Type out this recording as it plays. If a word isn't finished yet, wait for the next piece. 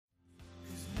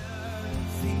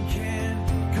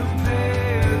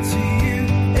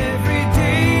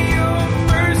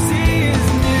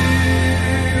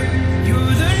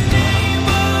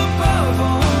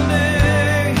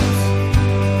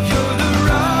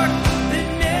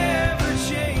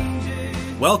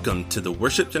Welcome to the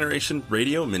Worship Generation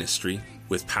Radio Ministry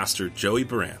with Pastor Joey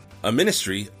Baran, a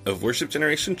ministry of Worship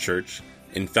Generation Church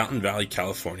in Fountain Valley,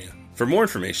 California. For more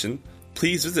information,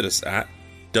 please visit us at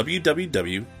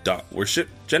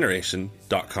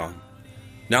www.worshipgeneration.com.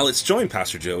 Now let's join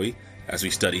Pastor Joey as we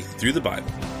study through the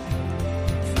Bible.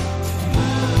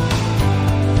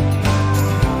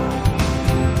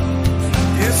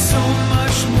 There's so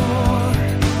much more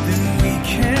than we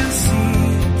can see.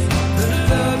 The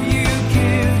love you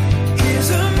give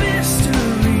is a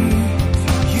mystery.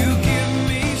 You give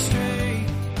me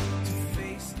strength to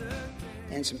face the day.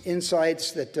 And some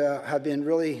insights that have been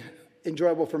really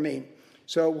enjoyable for me.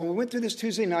 So when we went through this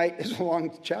Tuesday night, it's a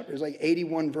long chapter. It's like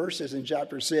 81 verses in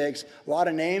chapter 6. A lot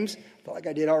of names. Felt like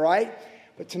I did all right.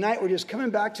 But tonight we're just coming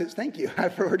back to, thank you,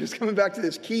 we're just coming back to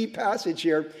this key passage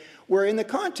here, where in the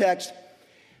context,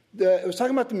 it was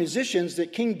talking about the musicians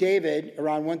that King David,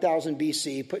 around 1000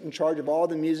 BC, put in charge of all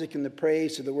the music and the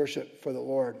praise to the worship for the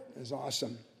Lord. It was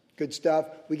awesome. Good stuff.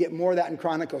 We get more of that in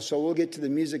Chronicles, so we'll get to the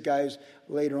music guys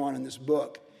later on in this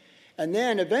book. And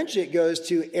then eventually it goes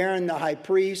to Aaron the high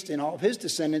priest and all of his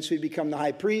descendants who become the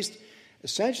high priest,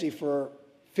 essentially for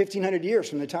 1,500 years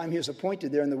from the time he was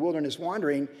appointed there in the wilderness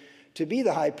wandering to be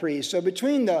the high priest. So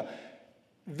between the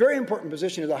very important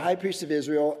position of the high priest of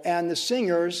Israel and the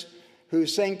singers who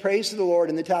sang praise to the Lord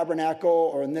in the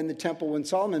tabernacle and then the temple when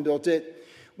Solomon built it,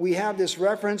 we have this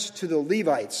reference to the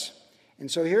Levites. And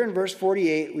so here in verse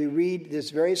 48, we read this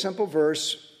very simple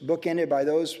verse, bookended by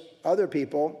those other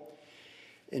people.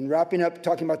 In wrapping up,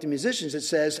 talking about the musicians, it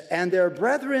says, "And their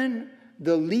brethren,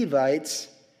 the Levites,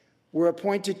 were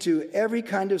appointed to every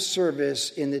kind of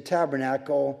service in the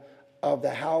tabernacle of the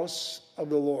house of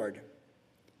the Lord."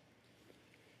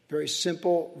 Very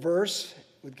simple verse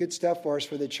with good stuff for us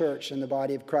for the church and the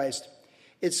body of Christ.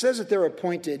 It says that they're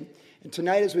appointed. And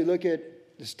tonight as we look at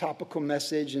this topical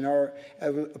message and our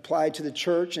applied to the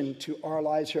church and to our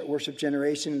lives here at Worship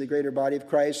Generation and the greater body of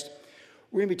Christ,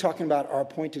 we're going to be talking about our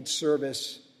appointed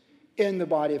service in the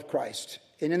body of Christ.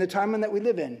 And in the timeline that we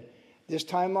live in, this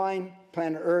timeline,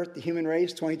 planet Earth, the human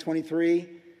race, 2023,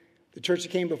 the church that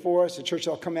came before us, the church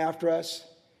that will come after us,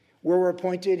 where we're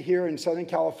appointed here in Southern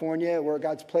California, where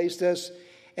God's placed us,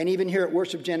 and even here at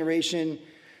Worship Generation,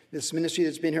 this ministry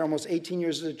that's been here almost 18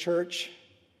 years as a church,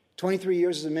 23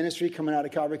 years as a ministry coming out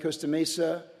of Calvary Costa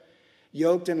Mesa,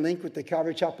 yoked and linked with the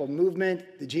Calvary Chapel movement,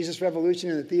 the Jesus Revolution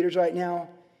in the theaters right now,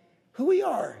 who we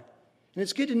are. And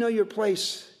it's good to know your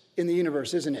place in the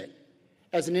universe, isn't it?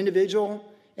 As an individual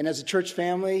and as a church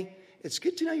family, it's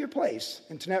good to know your place.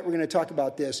 And tonight we're going to talk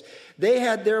about this. They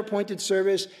had their appointed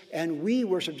service, and we,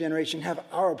 Worship Generation, have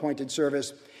our appointed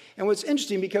service. And what's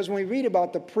interesting, because when we read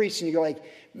about the priests, and you go like,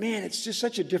 man, it's just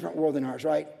such a different world than ours,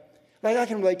 right? Like I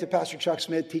can relate to Pastor Chuck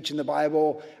Smith teaching the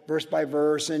Bible verse by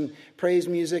verse and praise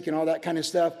music and all that kind of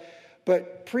stuff.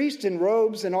 But priests in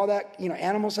robes and all that,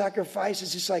 animal sacrifice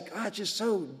is just like, it's just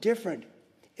so different.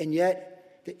 And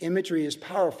yet, the imagery is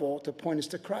powerful to point us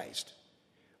to Christ.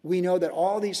 We know that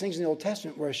all these things in the Old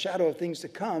Testament were a shadow of things to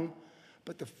come,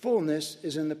 but the fullness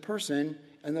is in the person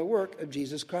and the work of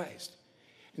Jesus Christ.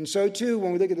 And so, too,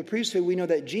 when we look at the priesthood, we know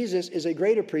that Jesus is a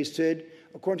greater priesthood,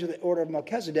 according to the order of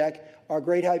Melchizedek, our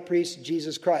great high priest,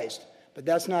 Jesus Christ. But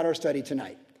that's not our study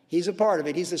tonight. He's a part of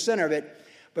it. He's the center of it.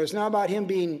 But it's not about him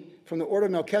being from the order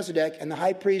of Melchizedek and the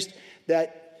high priest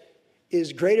that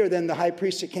is greater than the high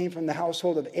priest that came from the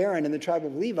household of Aaron and the tribe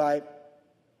of Levi.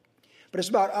 But it's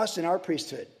about us and our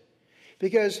priesthood.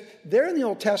 Because there in the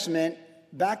Old Testament,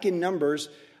 back in Numbers,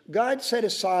 God set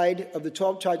aside of the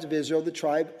 12 tribes of Israel the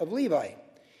tribe of Levi.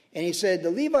 And he said,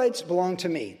 the Levites belong to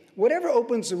me. Whatever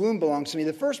opens the womb belongs to me.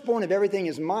 The firstborn of everything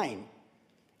is mine.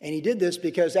 And he did this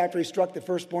because after he struck the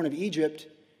firstborn of Egypt,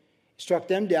 struck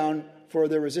them down for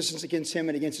their resistance against him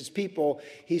and against his people,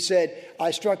 he said,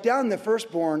 I struck down the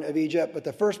firstborn of Egypt, but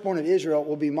the firstborn of Israel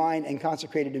will be mine and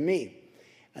consecrated to me.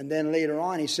 And then later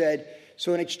on he said,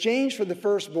 so in exchange for the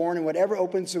firstborn and whatever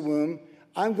opens the womb,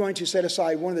 I'm going to set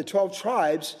aside one of the 12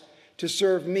 tribes to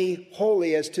serve me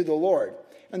wholly as to the Lord.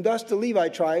 And thus the Levi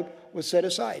tribe was set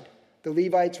aside. The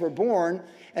Levites were born,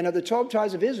 and of the 12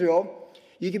 tribes of Israel,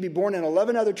 you could be born in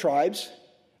 11 other tribes,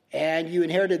 and you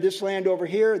inherited this land over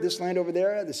here, this land over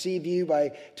there, the sea view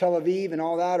by Tel Aviv and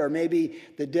all that, or maybe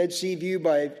the Dead Sea view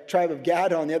by tribe of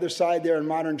Gad on the other side there in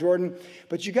modern Jordan.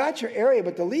 But you got your area,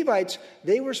 but the Levites,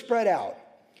 they were spread out.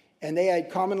 And they had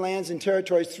common lands and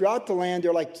territories throughout the land.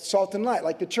 They're like salt and light,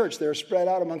 like the church. They're spread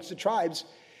out amongst the tribes.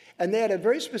 And they had a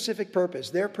very specific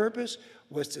purpose. Their purpose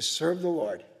was to serve the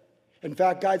Lord. In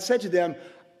fact, God said to them,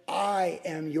 I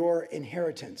am your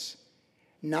inheritance.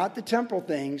 Not the temporal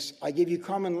things. I give you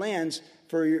common lands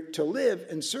for you to live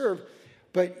and serve,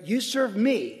 but you serve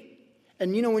me.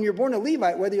 And when you're born a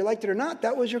Levite, whether you liked it or not,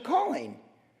 that was your calling.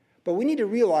 But we need to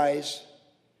realize,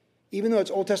 even though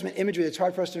it's Old Testament imagery that's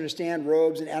hard for us to understand,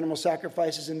 robes and animal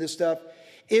sacrifices and this stuff,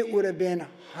 it would have been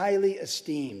highly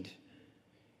esteemed.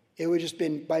 It would have just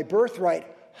been, by birthright,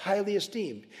 highly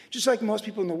esteemed. Just like most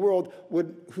people in the world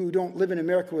who don't live in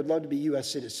America would love to be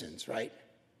U.S. citizens, right?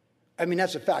 I mean,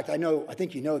 that's a fact. I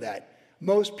think you know that.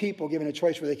 Most people, given a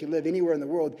choice where they could live anywhere in the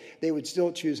world, they would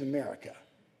still choose America.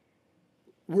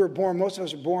 Most of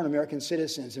us are born American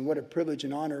citizens, and what a privilege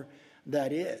and honor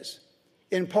that is.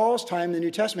 In Paul's time, the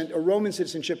New Testament, a Roman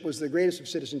citizenship was the greatest of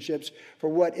citizenships for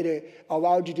what it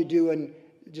allowed you to do and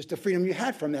just the freedom you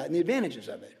had from that and the advantages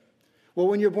of it. Well,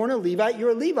 when you're born a Levite, you're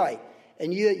a Levite.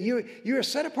 And you're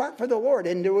set apart for the Lord.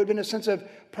 And there would have been a sense of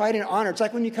pride and honor. It's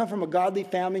like when you come from a godly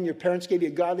family and your parents gave you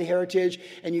a godly heritage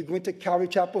and you went to Calvary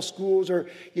Chapel schools or,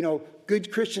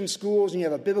 good Christian schools and you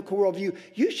have a biblical worldview.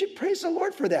 You should praise the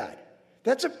Lord for that.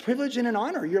 That's a privilege and an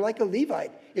honor. You're like a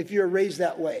Levite if you're raised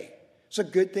that way. It's a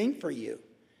good thing for you.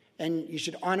 And you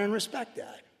should honor and respect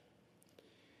that.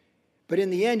 But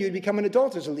in the end, you'd become an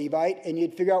adult as a Levite and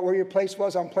you'd figure out where your place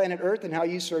was on planet Earth and how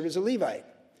you served as a Levite.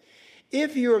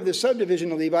 If you're of the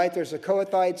subdivision of Levite, there's the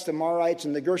Kohathites, the Marahites,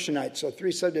 and the Gershonites, so 3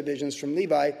 subdivisions from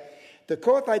Levi. The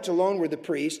Kohathites alone were the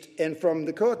priest, and from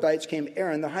the Kohathites came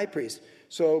Aaron, the high priest.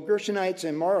 So Gershonites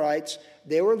and Marahites,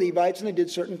 they were Levites, and they did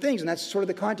certain things, and that's sort of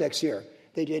the context here.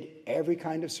 They did every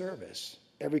kind of service,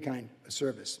 And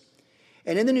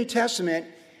in the New Testament,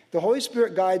 the Holy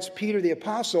Spirit guides Peter the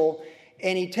apostle,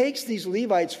 and he takes these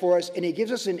Levites for us, and he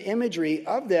gives us an imagery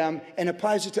of them and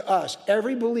applies it to us.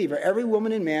 Every believer, every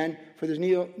woman and man, for there's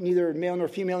neither male nor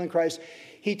female in Christ,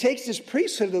 he takes this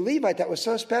priesthood of the Levite that was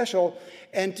so special,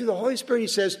 and through the Holy Spirit he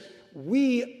says,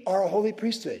 we are a holy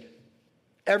priesthood.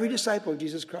 Every disciple of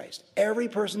Jesus Christ, every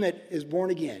person that is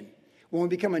born again, when we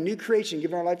become a new creation,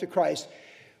 giving our life to Christ,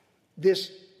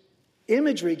 this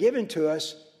imagery given to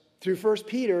us through 1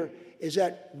 Peter is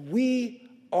that we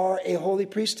are a holy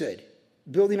priesthood.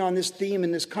 Building on this theme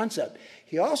and this concept.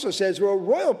 He also says we're a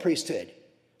royal priesthood.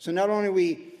 So not only are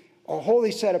we a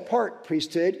holy set apart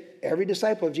priesthood, every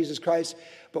disciple of Jesus Christ,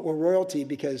 but we're royalty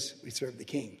because we serve the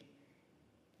King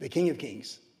of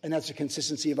Kings. And that's the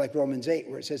consistency of like Romans 8,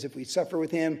 where it says if we suffer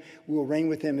with him, we will reign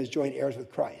with him as joint heirs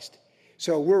with Christ.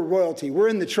 So we're royalty. We're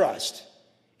in the trust.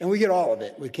 And we get all of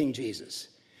it with King Jesus.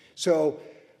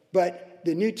 But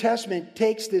the New Testament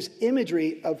takes this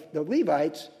imagery of the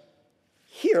Levites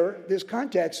here, this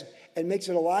context, and makes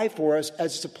it alive for us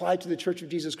as it's applied to the Church of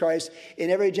Jesus Christ in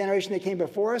every generation that came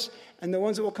before us and the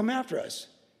ones that will come after us.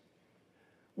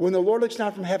 When the Lord looks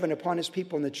down from heaven upon his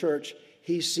people in the church,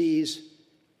 he sees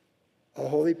a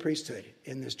holy priesthood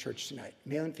in this church tonight,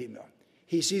 male and female.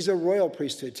 He sees a royal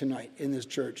priesthood tonight in this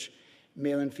church,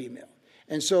 male and female.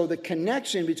 And so the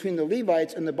connection between the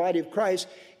Levites and the body of Christ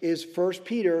is 1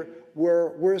 Peter, where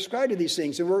we're ascribed to these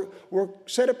things. And we're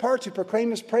set apart to proclaim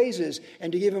his praises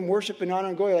and to give him worship and honor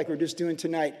and glory like we're just doing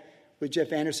tonight with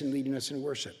Jeff Anderson leading us in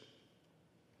worship.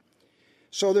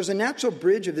 So there's a natural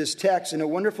bridge of this text and a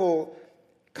wonderful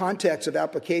context of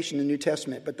application in the New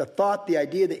Testament. But the thought, the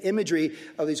idea, the imagery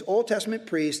of these Old Testament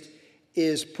priests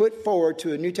is put forward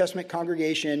to a New Testament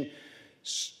congregation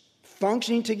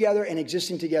functioning together and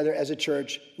existing together as a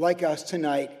church like us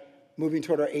tonight, moving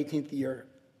toward our 18th year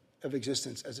of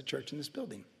existence as a church in this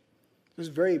building. It was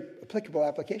a very applicable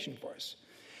application for us.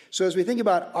 So as we think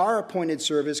about our appointed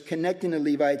service, connecting the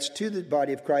Levites to the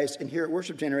body of Christ and here at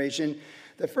Worship Generation,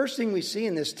 the first thing we see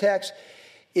in this text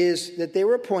is that they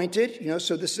were appointed,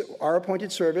 so this is our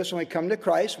appointed service. When we come to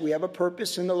Christ, we have a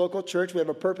purpose in the local church. We have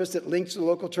a purpose that links the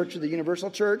local church to the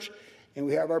universal church, and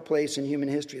we have our place in human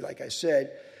history, like I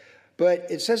said.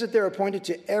 But it says that they're appointed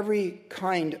to every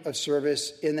kind of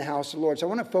service in the house of the Lord. So I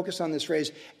want to focus on this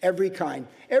phrase, every kind.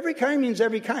 Every kind means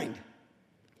every kind.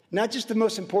 Not just the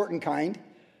most important kind,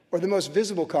 or the most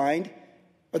visible kind,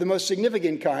 or the most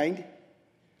significant kind,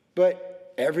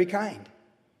 but every kind.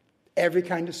 Every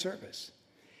kind of service.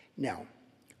 Now,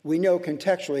 we know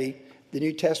contextually the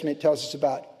New Testament tells us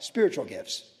about spiritual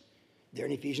gifts. There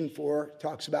in Ephesians 4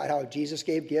 talks about how Jesus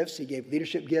gave gifts. He gave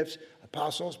leadership gifts,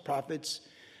 apostles, prophets,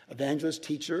 evangelists,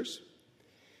 teachers.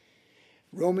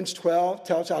 Romans 12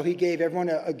 tells how he gave everyone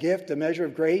a gift, a measure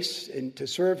of grace, and to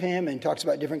serve him, and talks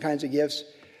about different kinds of gifts.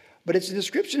 But it's a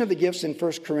description of the gifts in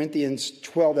 1 Corinthians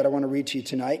 12 that I want to read to you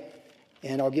tonight.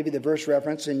 And I'll give you the verse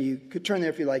reference, and you could turn there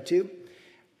if you like to.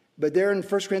 But there in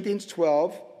 1 Corinthians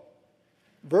 12,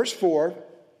 verse 4,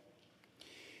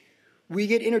 we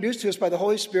get introduced to us by the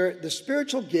Holy Spirit, the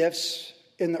spiritual gifts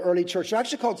in the early church. They're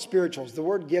actually called spirituals. The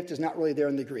word gift is not really there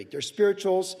in the Greek. They're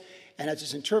spirituals, and as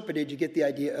it's interpreted, you get the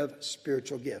idea of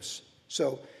spiritual gifts.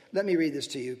 So Let me read this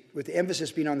to you, with the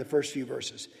emphasis being on the first few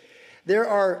verses. There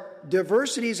are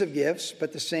diversities of gifts,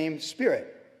 but the same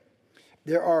Spirit.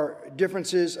 There are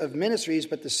differences of ministries,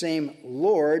 but the same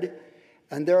Lord.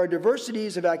 And there are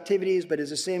diversities of activities, but it's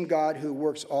the same God who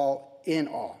works all in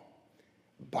all.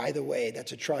 By the way,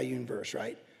 that's a triune verse,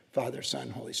 right? Father, Son,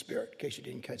 Holy Spirit, in case you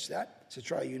didn't catch that. It's a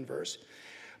triune verse.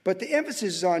 But the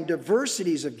emphasis is on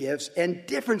diversities of gifts and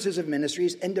differences of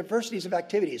ministries and diversities of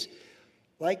activities,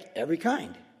 like every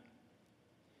kind.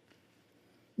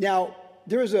 Now,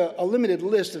 there is a limited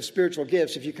list of spiritual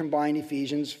gifts if you combine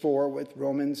Ephesians 4 with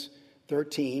Romans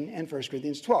 13 and 1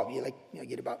 Corinthians 12. You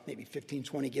get about maybe 15,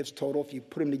 20 gifts total if you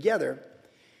put them together.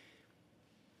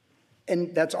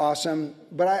 And that's awesome.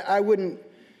 But I wouldn't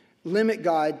limit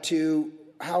God to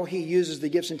how he uses the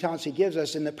gifts and talents he gives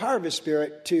us in the power of his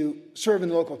Spirit to serve in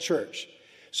the local church.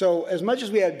 So as much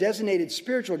as we have designated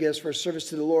spiritual gifts for service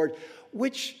to the Lord,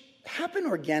 which happen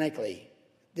organically,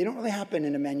 they don't really happen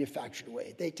in a manufactured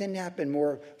way. They tend to happen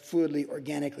more fluidly,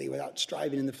 organically, without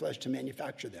striving in the flesh to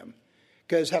manufacture them.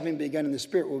 Because having begun in the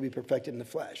Spirit will be perfected in the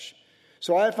flesh.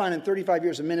 So I find in 35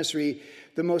 years of ministry,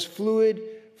 the most fluid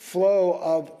flow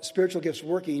of spiritual gifts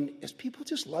working is people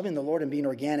just loving the Lord and being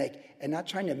organic and not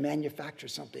trying to manufacture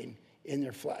something in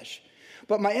their flesh.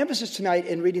 But my emphasis tonight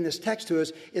in reading this text to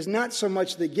us is not so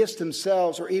much the gifts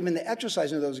themselves or even the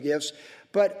exercising of those gifts,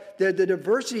 but the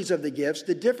diversities of the gifts,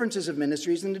 the differences of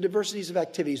ministries, and the diversities of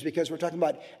activities, because we're talking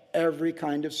about every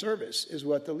kind of service is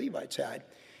what the Levites had.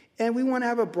 And we want to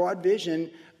have a broad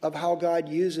vision of how God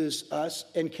uses us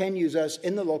and can use us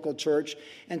in the local church.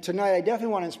 And tonight, I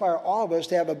definitely want to inspire all of us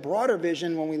to have a broader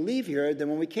vision when we leave here than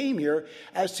when we came here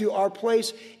as to our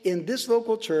place in this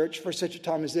local church for such a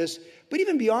time as this. But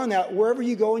even beyond that, wherever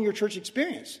you go in your church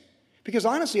experience. Because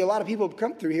honestly, a lot of people have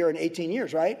come through here in 18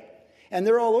 years, right? And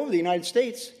they're all over the United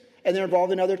States. And they're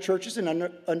involved in other churches and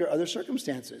under other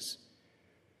circumstances.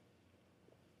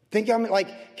 Think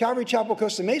like Calvary Chapel,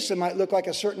 Costa Mesa might look like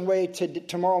a certain way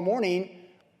tomorrow morning,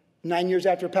 9 years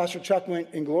after Pastor Chuck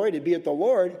went in glory to be with the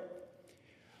Lord.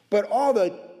 But all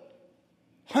the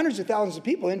hundreds of thousands of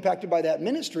people impacted by that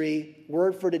ministry,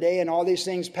 Word for Today and all these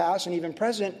things past and even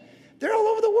present, they're all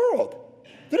over the world.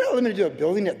 They're not limited to a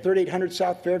building at 3800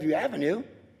 South Fairview Avenue.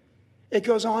 It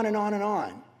goes on and on and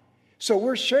on. So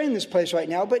we're sharing this place right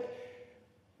now, but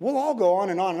we'll all go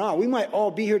on and on and on. We might all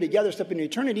be here together, step into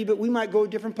eternity, but we might go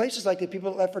different places like the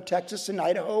people that left for Texas and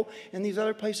Idaho and these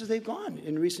other places they've gone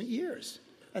in recent years.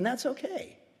 And that's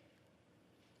okay.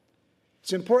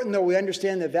 It's important, though, we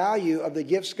understand the value of the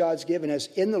gifts God's given us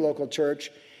in the local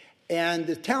church and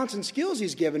the talents and skills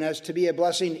he's given us to be a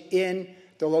blessing in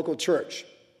the local church.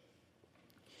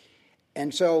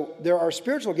 And so there are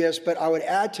spiritual gifts, but I would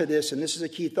add to this, and this is a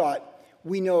key thought,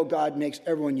 we know God makes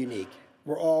everyone unique.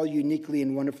 We're all uniquely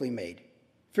and wonderfully made.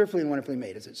 Fearfully and wonderfully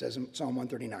made, as it says in Psalm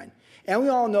 139. And we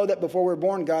all know that before we're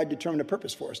born, God determined a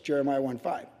purpose for us, Jeremiah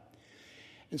 1:5.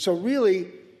 And so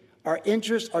really, our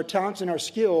interests, our talents, and our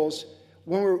skills,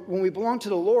 when we belong to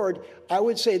the Lord, I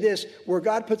would say this, where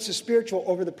God puts the spiritual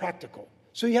over the practical.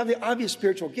 So you have the obvious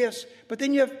spiritual gifts, but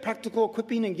then you have practical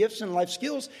equipping and gifts and life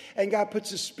skills, and God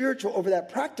puts the spiritual over that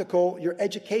practical, your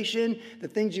education, the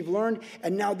things you've learned,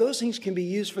 and now those things can be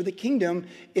used for the kingdom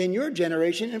in your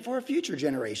generation and for a future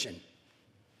generation.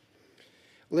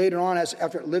 Later on,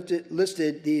 after it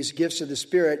listed these gifts of the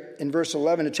Spirit, in verse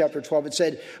 11 of chapter 12, it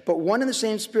said, "But one and the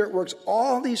same Spirit works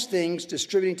all these things,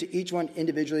 distributing to each one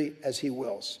individually as he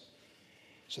wills."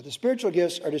 So the spiritual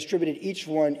gifts are distributed each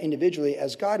one individually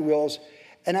as God wills.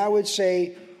 And I would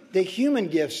say the human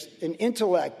gifts in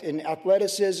intellect and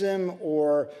athleticism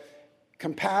or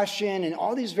compassion and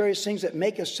all these various things that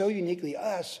make us so uniquely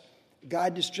us,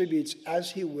 God distributes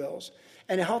as he wills.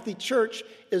 And a healthy church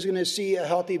is going to see a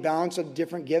healthy balance of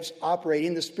different gifts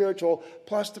operating, the spiritual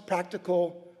plus the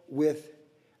practical with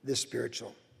the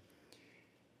spiritual.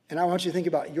 And I want you to think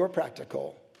about your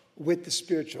practical with the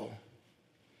spiritual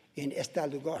in este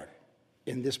lugar,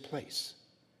 in this place.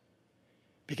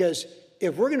 Because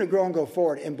if we're going to grow and go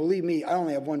forward, and believe me, I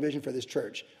only have one vision for this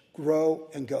church, grow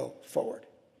and go forward.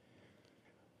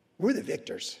 We're the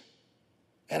victors.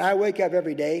 And I wake up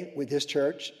every day with this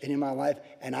church and in my life,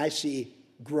 and I see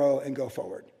grow and go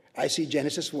forward. I see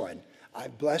Genesis 1.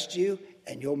 I've blessed you,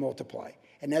 and you'll multiply.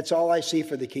 And that's all I see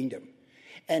for the kingdom.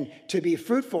 And to be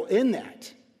fruitful in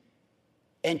that,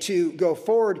 and to go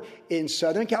forward in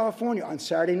Southern California on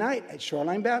Saturday night at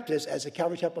Shoreline Baptist as a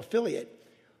Calvary Chapel affiliate,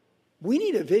 we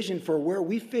need a vision for where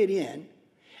we fit in.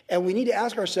 And we need to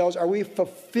ask ourselves, are we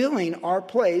fulfilling our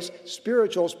place,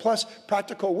 spirituals plus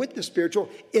practical with the spiritual,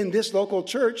 in this local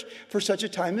church for such a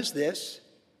time as this?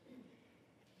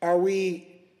 Are we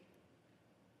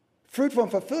Fruitful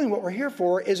and fulfilling, what we're here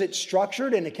for, is it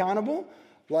structured and accountable,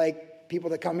 like people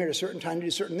that come here at a certain time to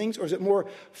do certain things, or is it more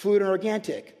fluid and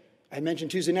organic? I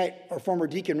mentioned Tuesday night, our former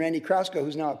deacon, Randy Krasko,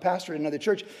 who's now a pastor at another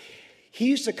church, he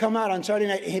used to come out on Saturday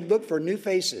night and he'd look for new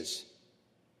faces.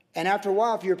 And after a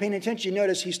while, if you're paying attention, you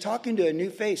notice he's talking to a new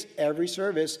face every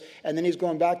service, and then he's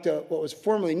going back to what was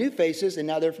formerly new faces, and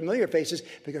now they're familiar faces,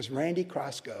 because Randy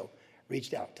Krasko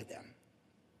reached out to them.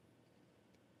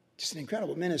 Just an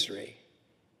incredible ministry.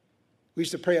 We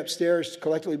used to pray upstairs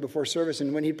collectively before service,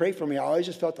 and when he'd pray for me, I always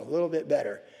just felt a little bit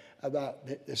better about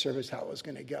the service, how it was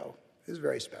going to go. It was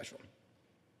very special.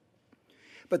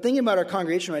 But thinking about our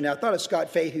congregation right now, I thought of Scott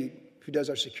Fahey, who does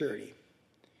our security.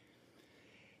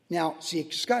 Now, see,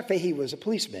 Scott Fahey was a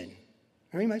policeman,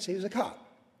 or you might say he was a cop.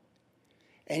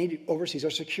 And he oversees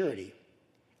our security.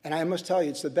 And I must tell you,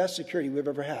 it's the best security we've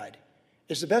ever had.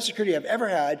 It's the best security I've ever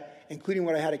had, including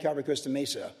what I had at Calvary Costa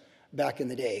Mesa back in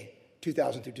the day,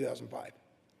 2000 through 2005.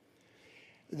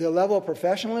 The level of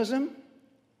professionalism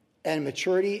and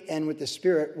maturity, and with the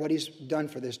Spirit, what he's done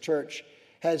for this church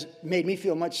has made me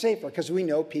feel much safer, because we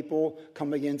know people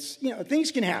come against,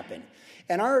 things can happen.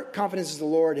 And our confidence is the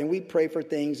Lord, and we pray for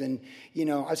things. And,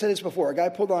 I said this before. A guy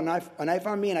pulled a knife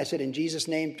on me, and I said, in Jesus'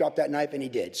 name, drop that knife, and he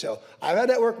did. So I've had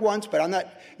that work once, but I'm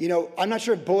not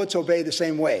sure if bullets obey the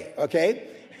same way, okay?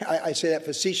 I say that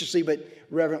facetiously, but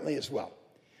reverently as well.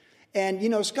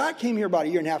 And, Scott came here about a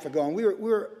year and a half ago,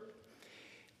 and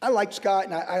I liked Scott,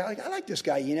 and I like this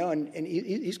guy, and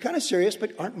he's kind of serious,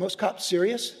 but aren't most cops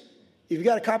serious? If you've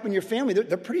got a cop in your family,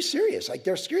 they're pretty serious. Like,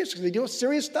 they're serious because they deal with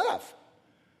serious stuff.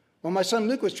 When my son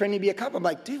Luke was training to be a cop, I'm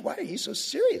like, dude, why are you so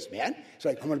serious, man? He's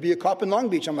like, I'm going to be a cop in Long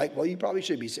Beach. I'm like, well, you probably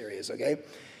should be serious, okay?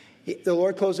 The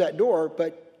Lord closed that door,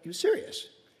 but he was serious.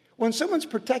 When someone's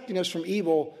protecting us from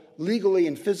evil legally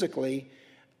and physically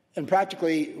and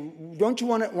practically, don't you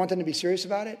want them to be serious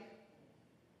about it?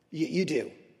 You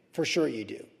do. For sure you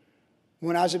do.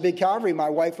 When I was at Big Calvary, my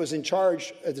wife was in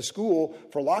charge of the school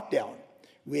for lockdown.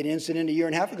 We had an incident a year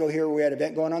and a half ago here where we had an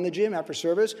event going on in the gym after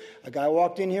service. A guy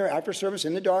walked in here after service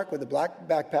in the dark with a black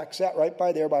backpack, sat right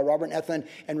by there by Robert and Ethelyn,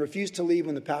 and refused to leave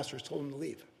when the pastors told him to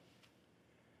leave.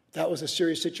 That was a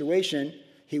serious situation.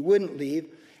 He wouldn't leave.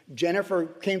 Jennifer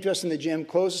came to us in the gym,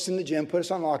 closed us in the gym, put us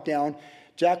on lockdown.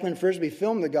 Jacqueline Frisbee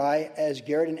filmed the guy as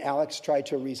Garrett and Alex tried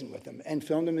to reason with him, and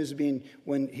filmed him as being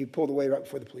when he pulled away right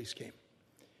before the police came.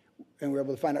 And we were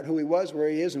able to find out who he was, where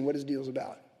he is, and what his deal's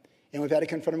about. And we've had to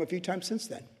confront him a few times since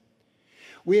then.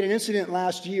 We had an incident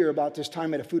last year about this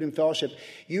time at a food and fellowship.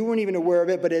 You weren't even aware of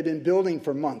it, but it had been building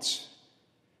for months.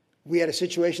 We had a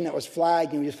situation that was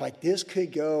flagged, and we were just like, this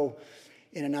could go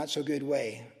in a not so good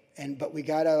way. But we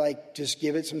got to just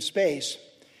give it some space.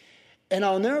 And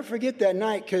I'll never forget that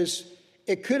night, because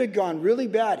it could have gone really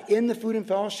bad in the food and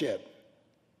fellowship.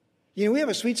 We have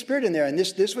a sweet spirit in there, and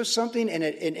this was something, and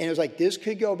it was like, this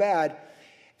could go bad.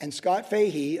 And Scott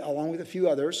Fahey, along with a few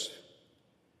others,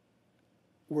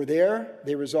 were there.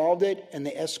 They resolved it, and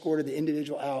they escorted the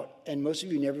individual out. And most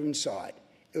of you never even saw it.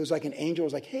 It was like an angel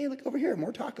was like, hey, look over here,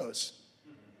 more tacos.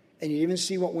 And you didn't even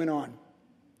see what went on.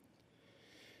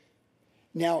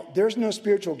 Now, there's no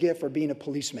spiritual gift for being a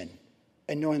policeman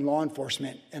and knowing law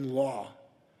enforcement and law.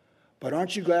 But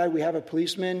aren't you glad we have a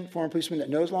former policeman that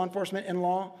knows law enforcement and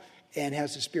law and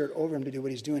has the Spirit over him to do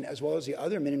what he's doing, as well as the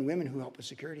other men and women who help with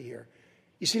security here?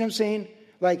 You see what I'm saying?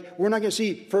 We're not going to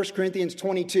see 1 Corinthians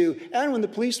 22. And when the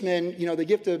policemen, the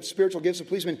gift of spiritual gifts of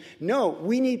policemen, no,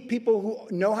 we need people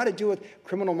who know how to deal with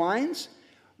criminal minds,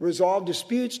 resolve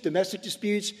disputes, domestic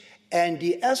disputes, and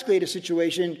de-escalate a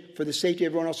situation for the safety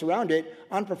of everyone else around it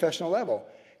on a professional level.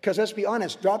 Because let's be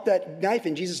honest, drop that knife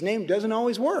in Jesus' name doesn't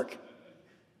always work.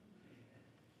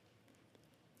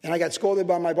 And I got scolded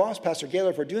by my boss, Pastor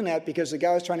Gaylor, for doing that because the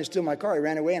guy was trying to steal my car. He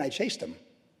ran away, and I chased him.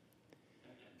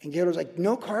 And Gaylor was like,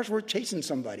 no car's worth chasing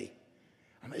somebody.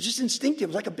 It's just instinctive.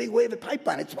 It's like a big wave of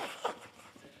pipeline. It's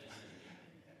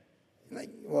like,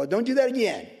 well, don't do that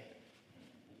again.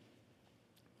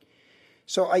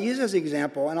 So I use it as an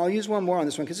example, and I'll use one more on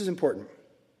this one because it's important.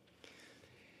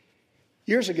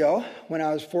 Years ago, when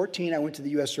I was 14, I went to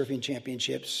the U.S. Surfing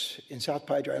Championships in South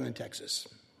Padre Island, Texas.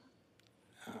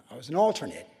 I was an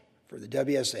alternate for the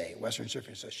WSA, Western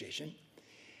Surfing Association,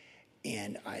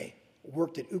 and I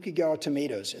worked at Ukigawa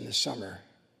Tomatoes in the summer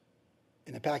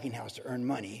in the packing house to earn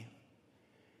money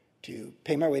to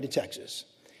pay my way to Texas.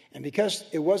 And because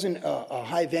it wasn't a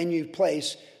high venue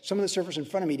place, some of the surfers in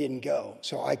front of me didn't go.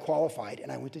 So I qualified,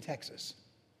 and I went to Texas.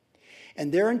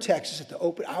 And there in Texas at the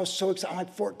Open, I was so excited. I'm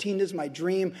like 14, this is my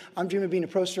dream. I'm dreaming of being a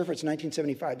pro surfer. It's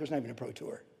 1975. There's not even a pro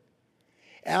tour.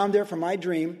 And I'm there for my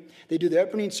dream. They do the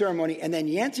opening ceremony, and then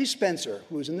Yancey Spencer,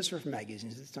 who was in the surf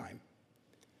magazines at the time,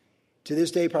 To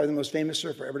this day, probably the most famous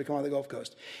surfer ever to come out of the Gulf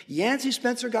Coast. Yancey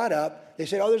Spencer got up. They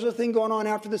said, there's a thing going on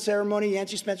after the ceremony.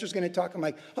 Yancey Spencer's going to talk. I'm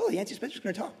like, Yancey Spencer's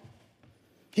going to talk.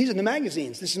 He's in the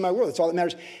magazines. This is my world. That's all that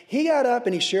matters. He got up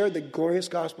and he shared the glorious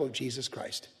gospel of Jesus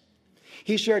Christ.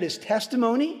 He shared his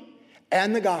testimony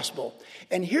and the gospel.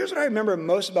 And here's what I remember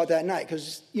most about that night,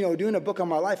 because, doing a book on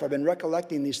my life, I've been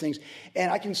recollecting these things, and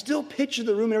I can still picture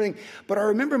the room and everything. But I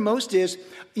remember most is,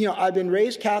 I've been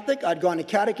raised Catholic. I'd gone to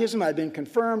catechism. I'd been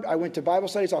confirmed. I went to Bible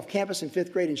studies off campus in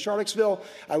 5th grade in Charlottesville.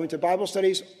 I went to Bible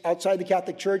studies outside the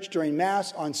Catholic Church during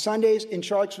Mass on Sundays in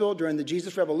Charlottesville during the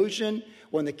Jesus Revolution,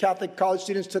 when the Catholic college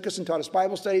students took us and taught us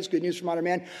Bible studies, Good News for Modern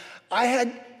Man. I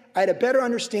had a better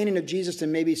understanding of Jesus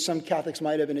than maybe some Catholics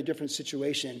might have in a different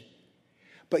situation.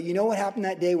 But you know what happened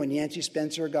that day when Yancey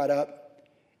Spencer got up?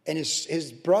 And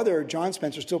his brother, John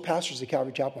Spencer, still pastors the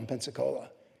Calvary Chapel in Pensacola.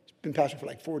 He's been pastoring for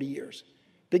like 40 years.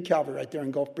 Big Calvary right there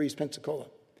in Gulf Breeze, Pensacola.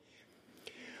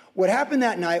 What happened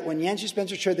that night when Yancey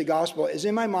Spencer shared the gospel is,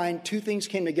 in my mind, two things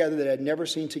came together that I'd never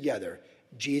seen together.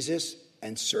 Jesus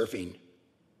and surfing.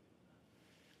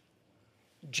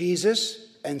 Jesus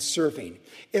and surfing.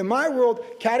 In my world,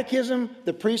 catechism,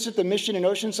 the priest at the mission in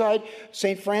Oceanside,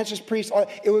 St. Francis priest,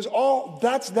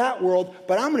 that's that world,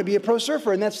 but I'm going to be a pro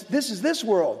surfer, and this is this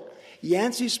world.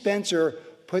 Yancey Spencer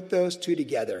put those two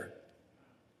together,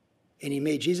 and he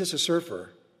made Jesus a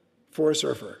surfer for a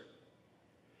surfer.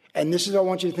 And this is what I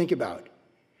want you to think about.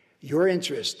 Your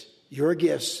interest, your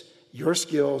gifts, your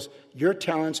skills, your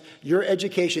talents, your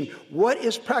education. What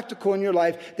is practical in your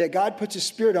life that God puts His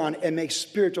Spirit on and makes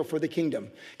spiritual for the kingdom?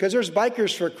 Because there's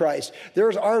bikers for Christ,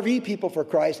 there's RV people for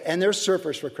Christ, and there's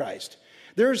surfers for Christ.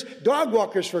 There's dog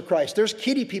walkers for Christ, there's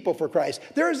kiddie people for Christ.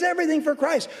 There's everything for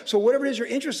Christ. So whatever it is your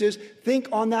interest is, think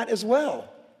on that as well.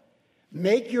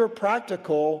 Make your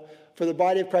practical for the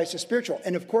body of Christ is spiritual.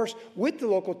 And of course, with the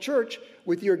local church,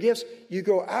 with your gifts, you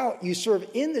go out, you serve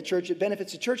in the church, it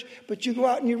benefits the church, but you go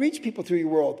out and you reach people through your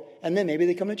world, and then maybe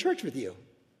they come to church with you.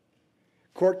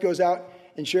 Court goes out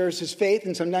and shares his faith,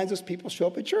 and sometimes those people show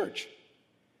up at church.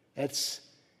 That's,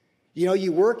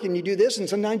 you work and you do this, and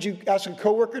sometimes you ask a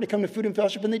coworker to come to Food and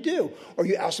Fellowship, and they do. Or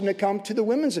you ask them to come to the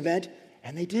women's event,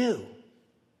 and they do.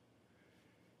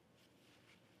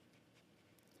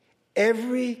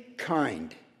 Every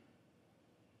kind,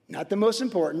 not the most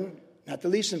important, not the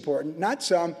least important, not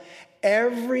some,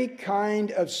 every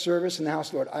kind of service in the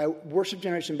house of the Lord. Worship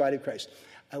Generation Body of Christ.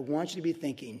 I want you to be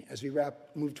thinking as we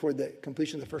move toward the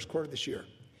completion of the first quarter of this year.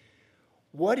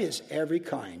 What is every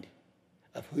kind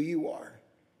of who you are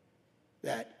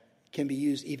that can be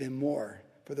used even more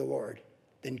for the Lord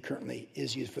than currently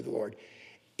is used for the Lord?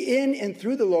 In and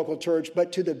through the local church,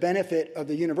 but to the benefit of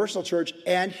the universal church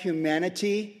and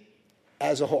humanity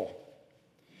as a whole.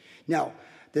 Now,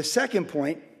 the second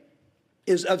point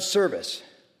is of service.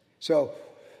 So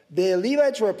the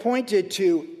Levites were appointed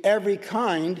to every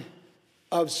kind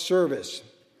of service.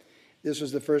 This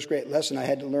was the first great lesson I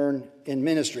had to learn in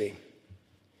ministry,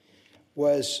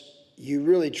 was you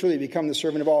really truly become the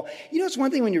servant of all. It's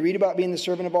one thing when you read about being the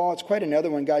servant of all, it's quite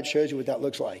another when God shows you what that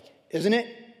looks like, isn't it?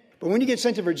 But when you get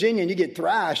sent to Virginia and you get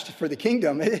thrashed for the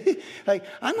kingdom,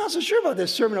 I'm not so sure about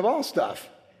this servant of all stuff.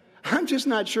 I'm just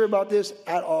not sure about this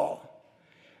at all.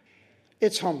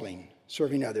 It's humbling,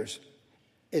 serving others.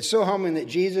 It's so humbling that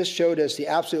Jesus showed us the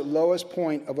absolute lowest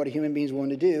point of what a human being is willing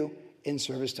to do in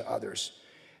service to others.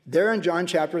 There in John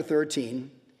chapter 13,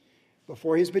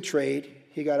 before he's betrayed,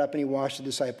 he got up and he washed the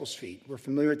disciples' feet. We're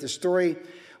familiar with this story,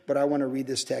 but I want to read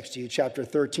this text to you. Chapter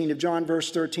 13 of John,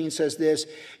 verse 13 says this: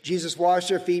 Jesus washed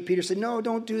their feet. Peter said, no,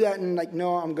 don't do that. And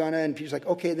no, I'm gonna. And Peter's like,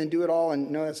 okay, then do it all. And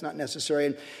no, that's not necessary.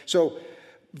 And so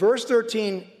verse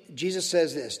 13, Jesus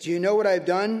says this: do you know what I've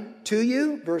done to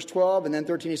you? Verse 12, and then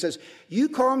 13, he says, you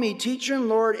call me teacher and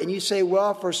Lord, and you say,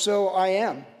 well, for so I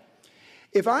am.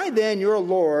 If I then, your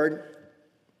Lord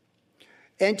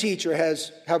and teacher,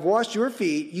 have washed your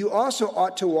feet, you also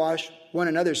ought to wash one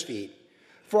another's feet.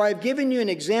 For I've given you an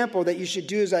example that you should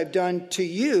do as I've done to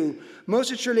you.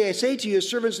 Most assuredly I say to you, a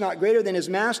servant's not greater than his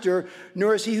master,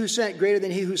 nor is he who sent greater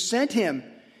than he who sent him.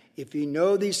 If you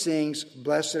know these things,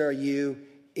 blessed are you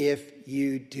if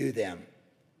you do them.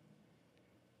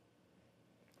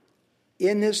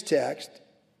 In this text,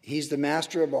 he's the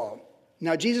master of all.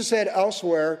 Now, Jesus said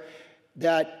elsewhere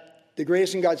that the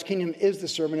greatest in God's kingdom is the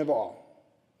servant of all.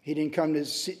 He didn't come to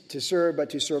serve, but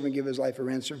to serve and give his life a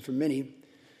ransom for many.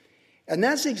 And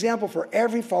that's the example for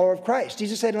every follower of Christ.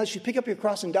 Jesus said, unless you pick up your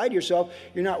cross and die to yourself,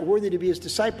 you're not worthy to be his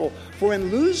disciple. For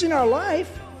in losing our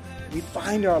life, we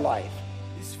find our life.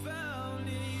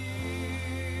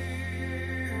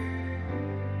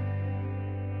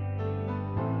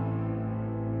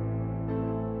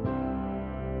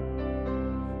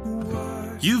 What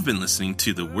You've been listening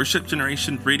to the Worship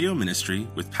Generation Radio Ministry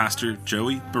with Pastor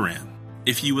Joey Baran.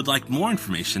 If you would like more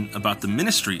information about the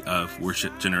ministry of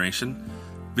Worship Generation,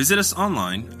 visit us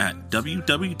online at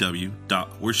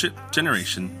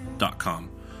www.worshipgeneration.com,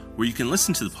 where you can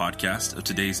listen to the podcast of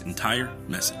today's entire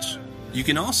message. You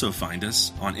can also find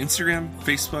us on Instagram,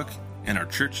 Facebook, and our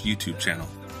church YouTube channel.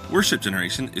 Worship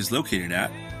Generation is located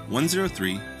at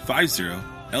 10350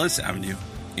 Ellis Avenue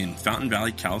in Fountain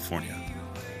Valley, California.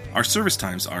 Our service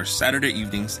times are Saturday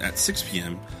evenings at 6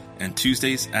 p.m. and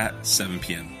Tuesdays at 7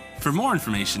 p.m. For more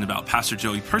information about Pastor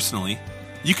Joey personally,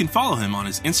 you can follow him on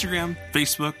his Instagram,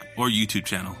 Facebook, or YouTube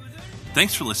channel.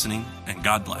 Thanks for listening, and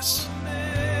God bless.